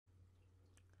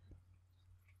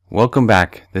Welcome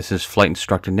back. This is Flight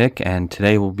Instructor Nick, and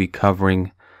today we'll be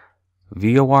covering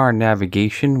VOR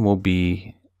navigation. We'll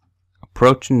be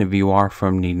approaching the VOR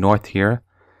from the north here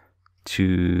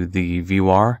to the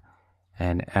VOR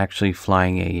and actually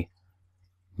flying a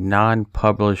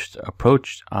non-published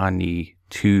approach on the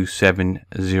 270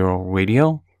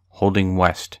 radio, holding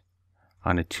west.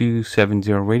 On the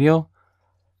 270 radio,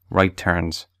 right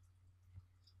turns.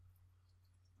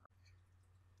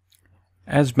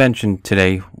 As mentioned,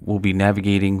 today we'll be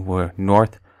navigating. We're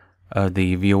north of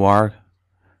the VOR.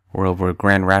 We're over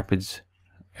Grand Rapids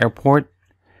Airport,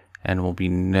 and we'll be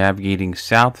navigating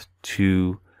south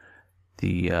to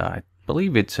the I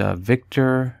believe it's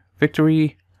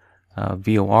Victory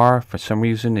VOR. For some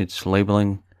reason it's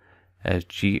labeling as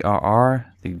GRR.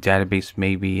 The database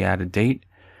may be out of date,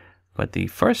 but the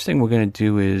first thing we're going to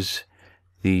do is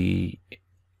the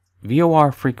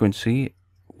VOR frequency.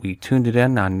 We tuned it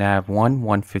in on nav 1,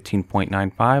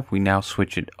 115.95. We now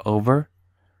switch it over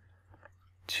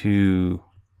to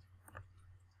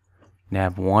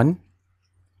nav 1.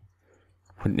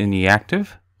 Put it in the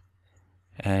active,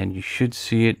 and you should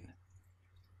see it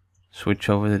switch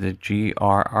over to the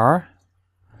GRR.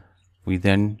 We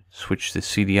then switch the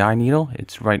CDI needle.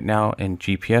 It's right now in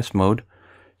GPS mode,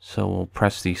 so we'll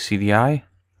press the CDI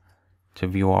to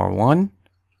VOR 1,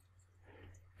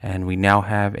 and we now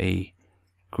have a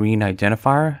green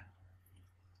identifier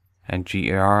and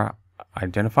GR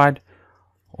identified,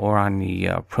 or on the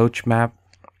approach map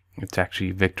it's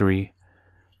actually Victory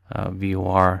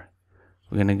VOR.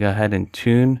 We're going to go ahead and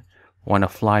tune. Want to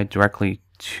fly directly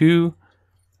to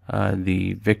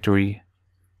the Victory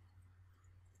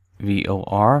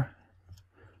VOR,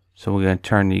 so we're going to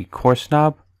turn the course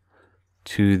knob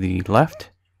to the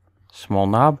left, small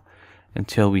knob,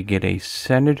 until we get a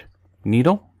centered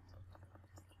needle.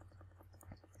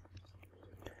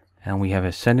 And we have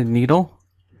a centered needle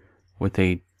with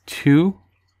a 2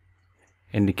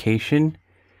 indication,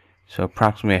 so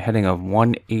approximately a heading of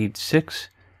 186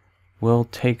 will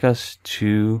take us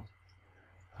to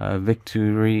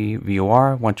Victory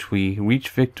VOR. Once we reach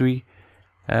Victory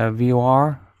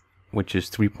VOR, which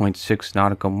is 3.6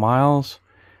 nautical miles,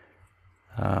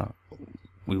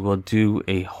 we will do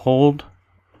a hold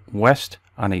west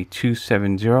on a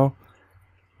 270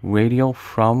 radial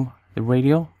from the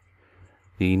radial.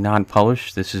 The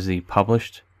non-published, this is the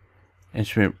published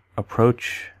instrument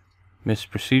approach miss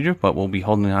procedure, but we'll be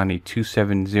holding on a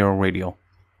 270 radial.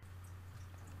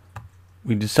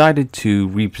 We decided to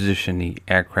reposition the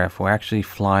aircraft. We're actually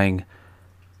flying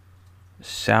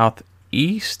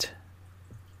southeast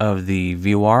of the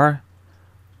VOR.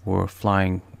 We're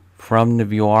flying from the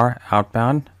VOR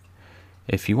outbound.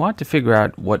 If you want to figure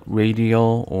out what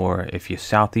radial, or if you're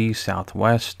southeast,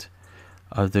 southwest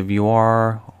of the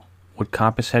VOR, what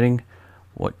compass heading,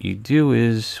 what you do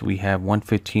is we have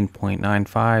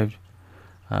 115.95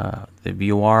 the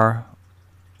VOR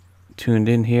tuned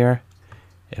in here.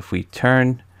 If we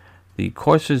turn the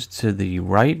courses to the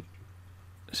right,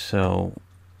 so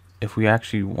if we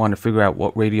actually want to figure out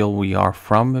what radial we are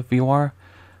from the VOR,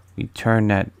 we turn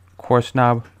that course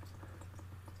knob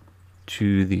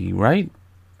to the right.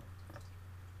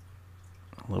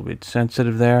 A little bit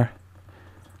sensitive there.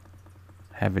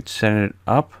 Have it centered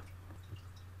up.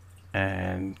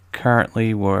 And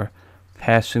currently we're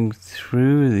passing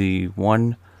through the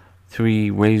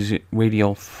 13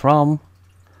 radial from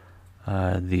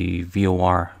the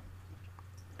VOR.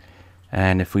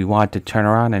 And if we want to turn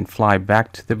around and fly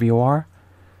back to the VOR,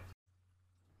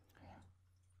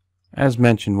 as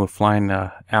mentioned, we're flying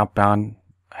outbound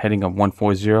heading of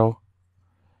 140,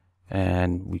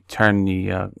 and we turn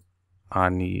the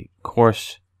on the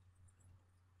course,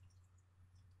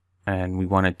 and we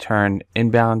want to turn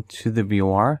inbound to the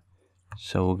VOR.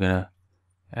 So we're gonna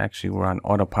we're on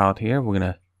autopilot here. We're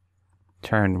gonna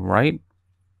turn right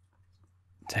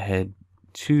to head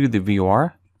to the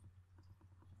VOR,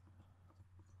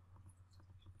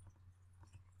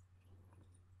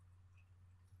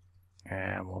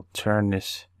 and we'll turn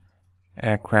this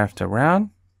aircraft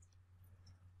around,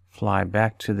 fly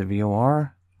back to the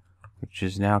VOR, which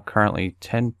is now currently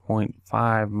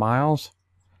 10.5 miles.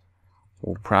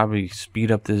 We'll probably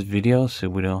speed up this video so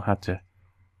we don't have to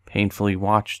painfully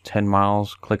watch 10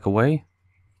 miles click away.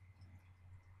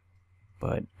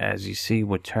 But as you see,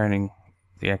 we're turning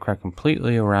the aircraft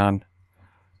completely around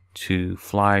to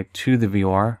fly to the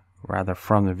VOR, rather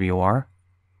from the VOR.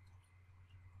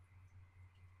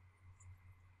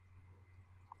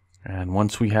 And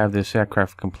once we have this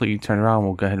aircraft completely turned around,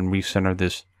 we'll go ahead and recenter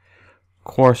this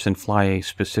course and fly a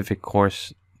specific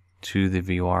course to the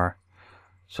VOR.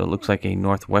 So it looks like a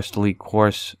northwesterly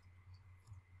course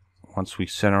once we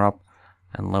center up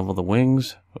and level the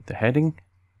wings with the heading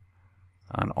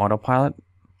on autopilot.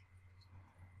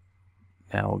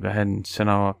 Now we'll go ahead and set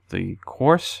up the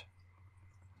course,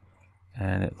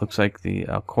 and it looks like the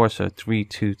course of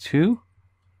 322.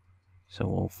 So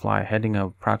we'll fly a heading of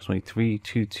approximately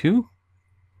 322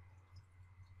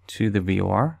 to the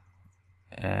VOR,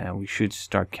 and we should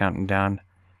start counting down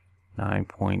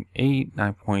 9.8,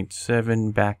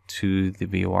 9.7 back to the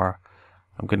VOR.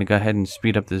 I'm going to go ahead and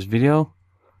speed up this video.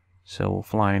 So we'll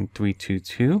fly in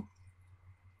 322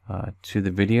 to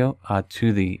the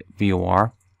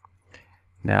VOR.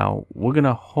 Now we're going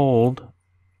to hold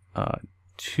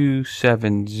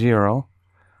 270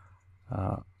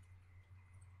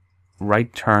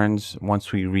 right turns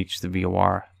once we reach the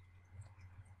VOR.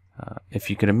 If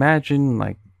you could imagine,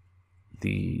 like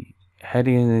the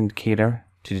heading indicator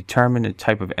to determine the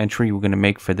type of entry we're going to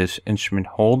make for this instrument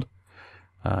hold,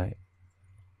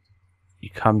 you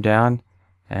come down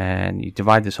and you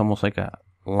divide this almost like a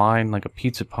line, like a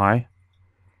pizza pie.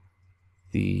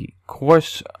 The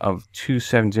course of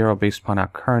 270 based upon our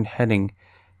current heading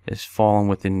is falling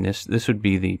within this. This would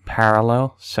be the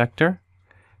parallel sector,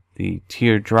 the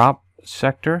teardrop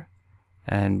sector,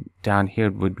 and down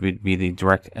here would be the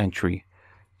direct entry.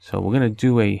 So we're going to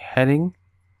do a heading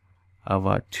of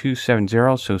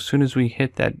 270. So as soon as we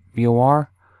hit that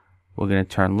VOR, we're going to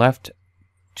turn left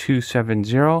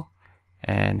 270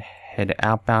 and head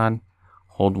outbound,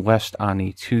 hold west on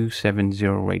the 270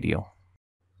 radial.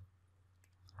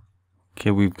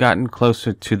 Okay, we've gotten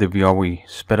closer to the VOR. We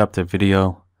sped up the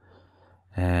video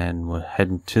and we're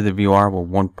heading to the VOR. We're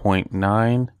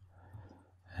 1.9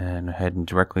 and we're heading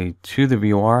directly to the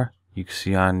VOR. You can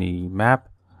see on the map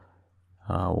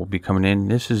we'll be coming in.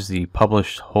 This is the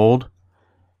published hold.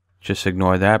 Just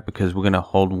ignore that because we're going to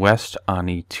hold west on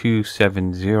the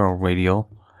 270 radial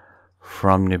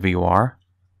from the VOR.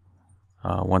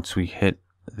 Once we hit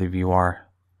the VOR,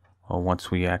 or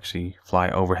once we actually fly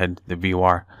overhead the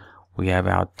VOR, we have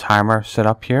our timer set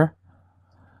up here.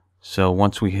 So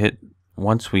once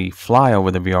we fly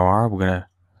over the VOR, we're going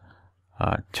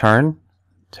to turn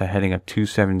to heading of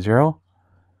 270,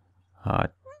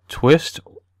 twist.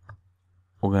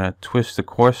 We're going to twist the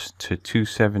course to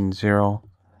 270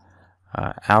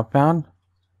 outbound.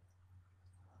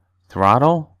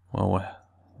 Throttle. Well,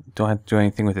 we don't have to do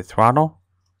anything with the throttle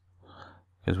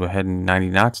because we're heading 90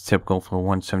 knots, typical for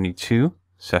 172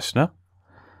 Cessna.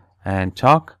 And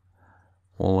talk.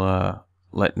 We'll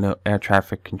let air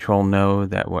traffic control know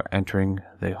that we're entering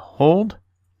the hold,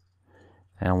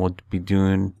 and we'll be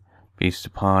doing based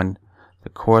upon the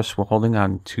course we're holding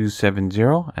on 270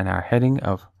 and our heading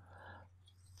of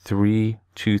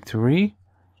 323.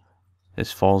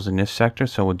 This falls in this sector,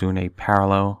 so we're doing a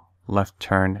parallel left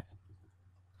turn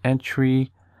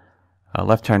entry,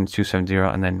 left turn 270,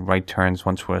 and then right turns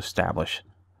once we're established.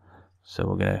 So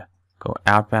we're gonna go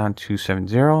outbound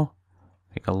 270,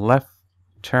 make a left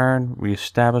turn,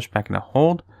 reestablish back in the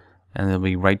hold, and there'll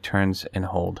be right turns and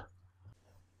hold.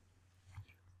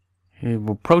 Okay,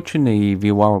 we're approaching the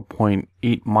VOR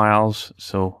 0.8 miles,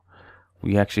 so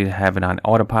we actually have it on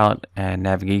autopilot and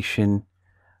navigation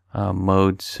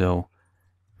mode. So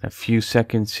a few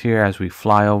seconds here as we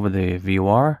fly over the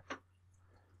VOR,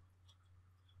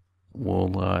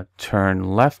 we'll turn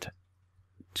left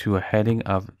to a heading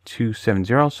of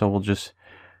 270. So we'll just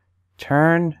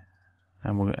turn,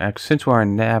 and since we're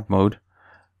in nav mode,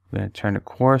 we're going to turn the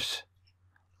course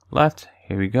left.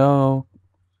 Here we go,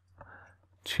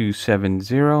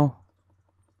 270,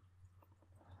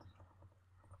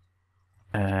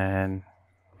 and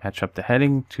match up the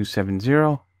heading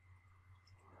 270.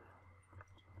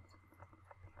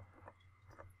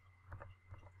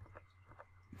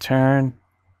 Turn,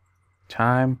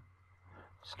 time,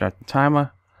 start the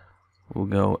timer. We'll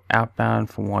go outbound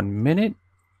for 1 minute.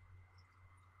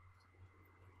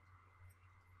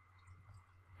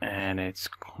 And it's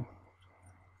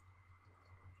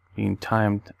being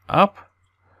timed up.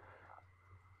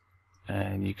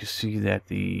 And you can see that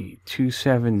the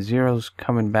 270 is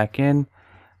coming back in.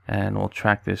 And we'll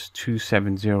track this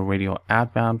 270 radial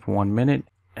outbound for 1 minute.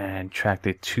 And track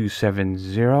the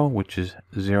 270, which is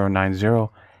 090,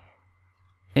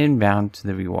 inbound to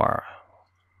the VOR.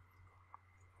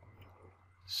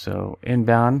 So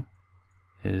inbound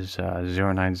is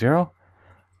 090.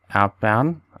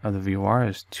 Outbound of the VOR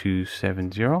is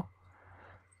 270.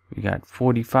 We got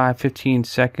 15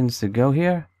 seconds to go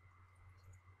here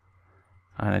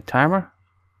on a timer.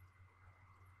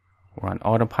 We're on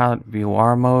autopilot,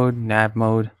 VOR mode, nav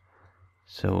mode.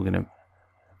 So we're gonna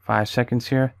 5 seconds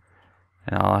here,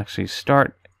 and I'll actually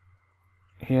start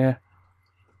here.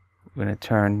 We're gonna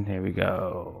turn. Here we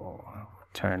go.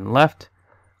 Turn left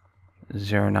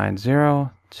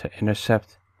 090 to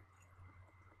intercept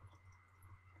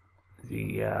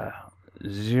the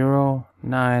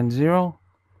 090.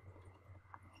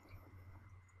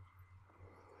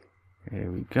 There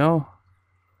we go.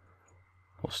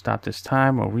 We'll stop this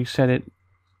time. We'll reset it.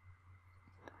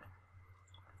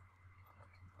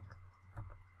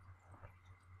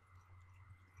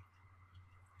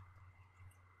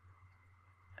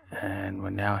 And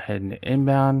we're now heading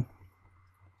inbound.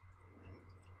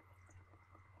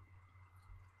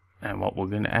 And what we're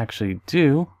going to actually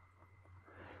do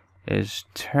is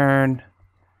turn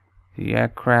the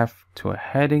aircraft to a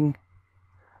heading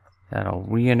that'll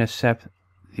re-intercept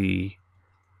the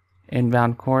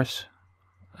inbound course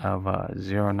of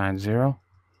 090.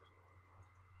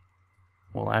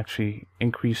 We'll actually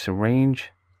increase the range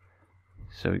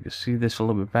so you can see this a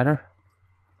little bit better.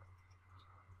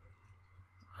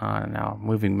 Now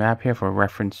moving map here for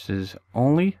references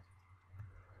only.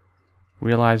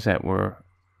 Realize that we're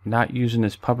not using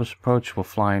this published approach. We're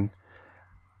flying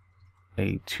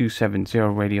a 270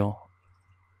 radial,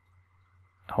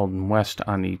 holding west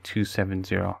on the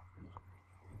 270.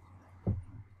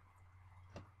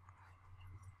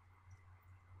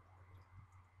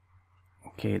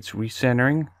 Okay, it's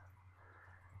recentering.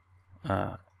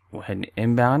 We're heading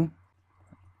inbound.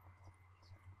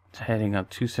 It's heading up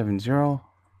 270.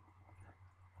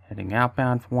 Heading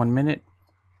outbound for 1 minute.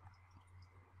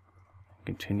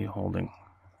 Continue holding.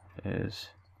 Is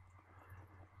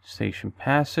station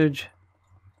passage.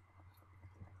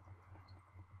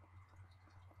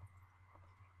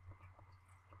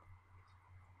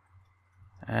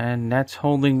 And that's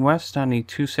holding west on the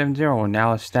 270. We're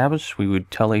now established. We would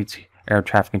tell air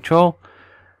traffic control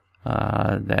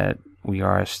that we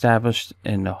are established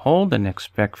in the hold and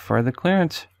expect further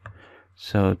clearance.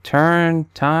 So turn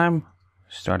time,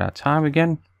 start our time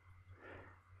again,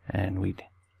 and we'd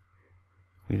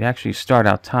actually start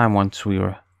our time once we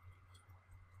were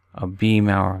abeam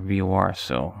our VOR.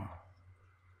 So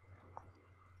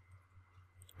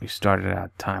we started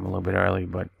our time a little bit early,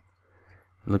 but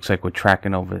it looks like we're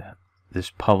tracking over this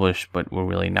published, but we're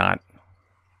really not.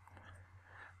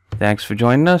 Thanks for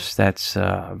joining us. That's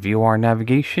VOR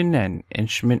navigation and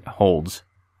instrument holds.